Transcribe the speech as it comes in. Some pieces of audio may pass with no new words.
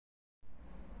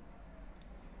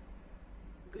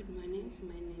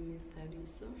my name is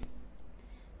Tabiso.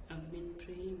 I've been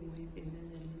praying with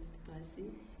Evangelist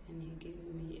Pasi, and he gave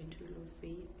me a tool of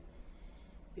faith,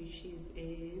 which is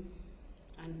a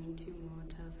anointing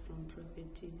water from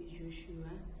Prophet TB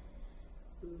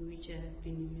which I've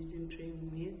been using praying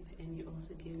with, and he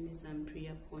also gave me some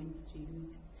prayer points to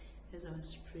use as I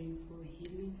was praying for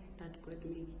healing, that God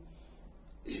may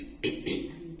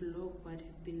unblock what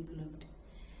have been blocked.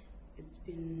 It's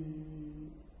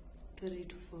been 3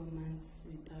 to 4 months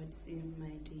without seeing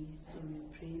my days, so I'm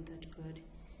praying that God,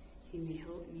 He may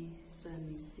help me so I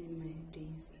may see my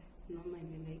days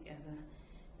normally like other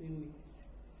women's.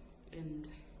 And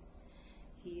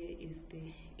here is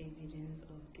the evidence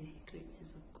of the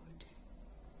greatness of God.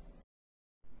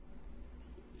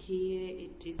 Here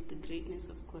it is the greatness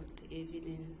of God, the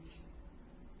evidence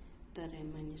that I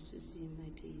managed to see my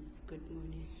days. Good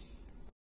morning.